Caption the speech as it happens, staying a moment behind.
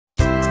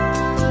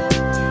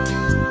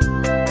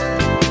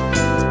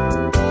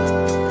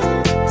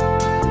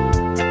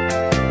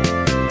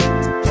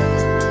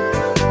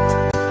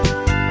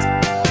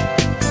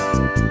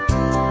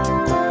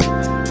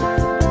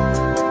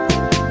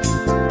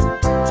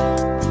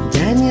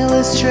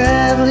is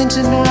traveling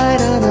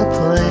tonight on a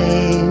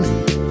plane.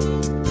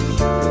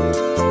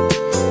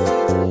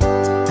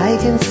 I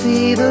can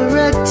see the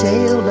red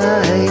tail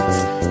lights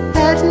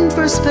heading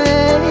for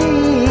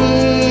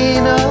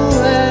Spain.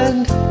 Oh,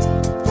 and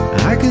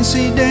I can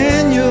see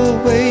Daniel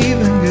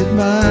waving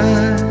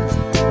goodbye.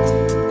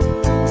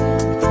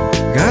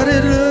 God,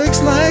 it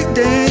looks like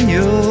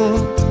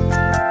Daniel.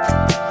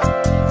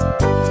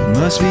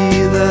 Must be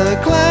the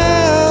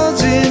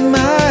clouds in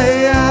my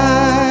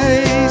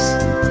eyes.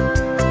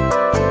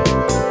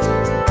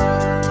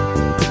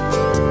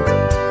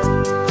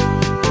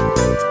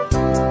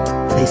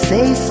 They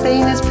say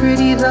Spain is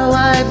pretty, though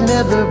I've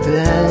never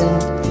been.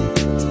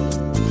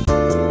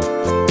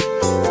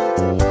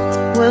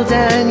 Well,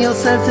 Daniel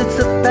says it's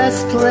the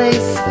best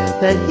place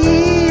that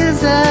he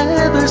has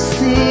ever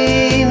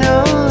seen.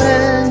 Oh,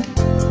 and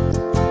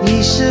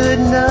he should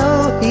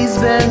know he's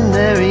been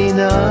there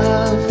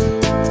enough.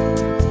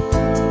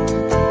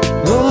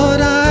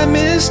 Lord, I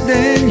miss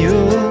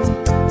Daniel.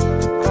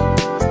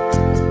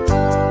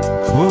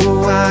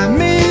 Oh, I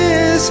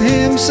miss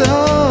him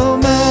so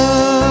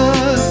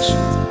much.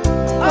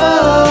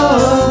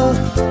 Oh,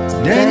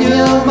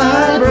 Daniel,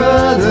 my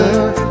brother,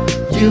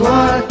 you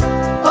are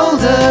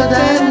older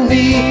than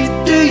me.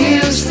 Do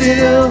you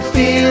still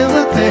feel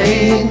the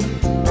pain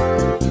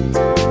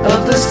of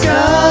the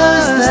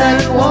scars that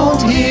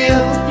won't heal?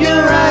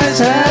 Your eyes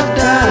have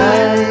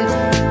died,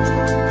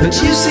 but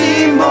you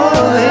see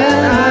more than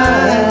I.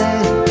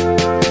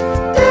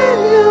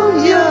 Daniel,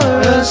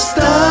 you're a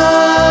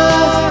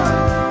star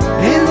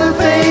in the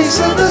face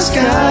of the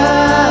sky.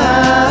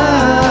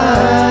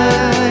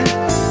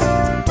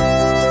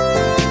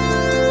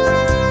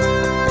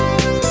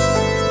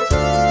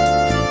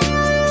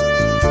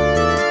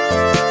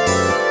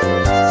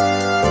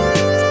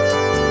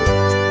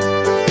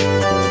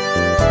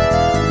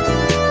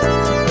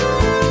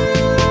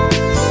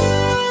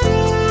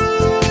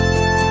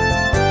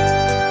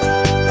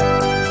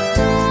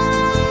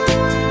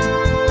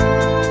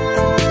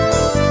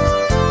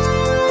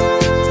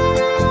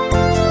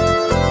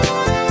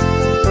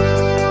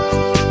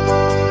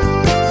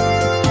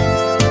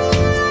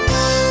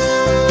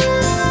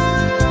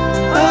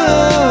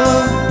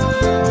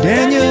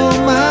 Daniel,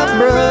 my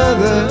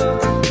brother,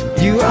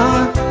 you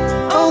are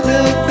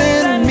older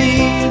than me.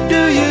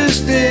 Do you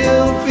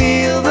still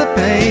feel the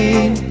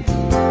pain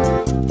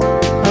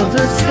Of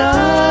the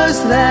scars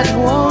that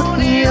won't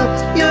heal?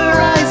 Your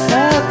eyes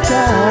have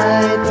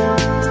died,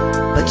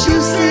 but you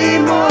see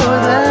more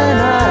than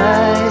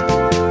I.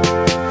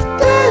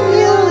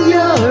 Daniel,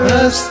 you're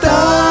a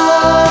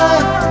star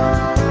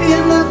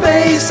in the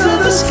face of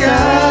the sky?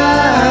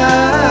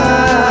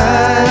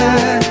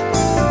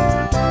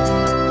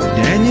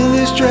 Daniel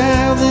is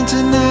traveling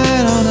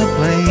tonight on a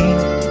plane.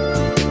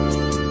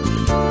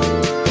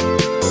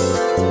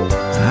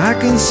 I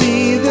can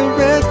see the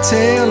red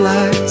tail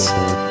lights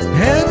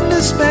heading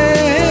to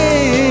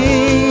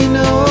Spain.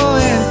 Oh,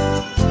 and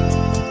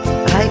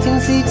I can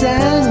see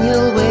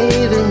Daniel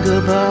waving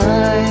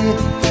goodbye.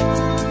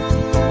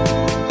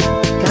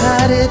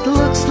 God, it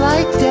looks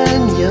like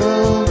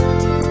Daniel.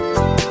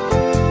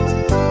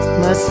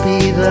 Must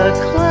be the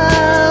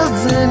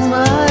clouds in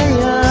my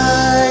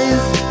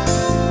eyes.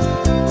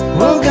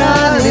 oh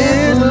God,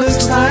 it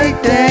looks like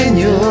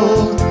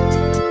Daniel.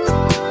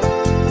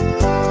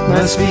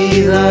 Must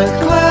be the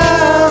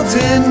clouds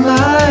in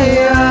my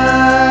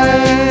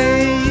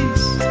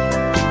eyes.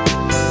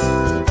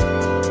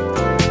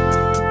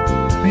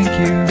 Thank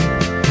you.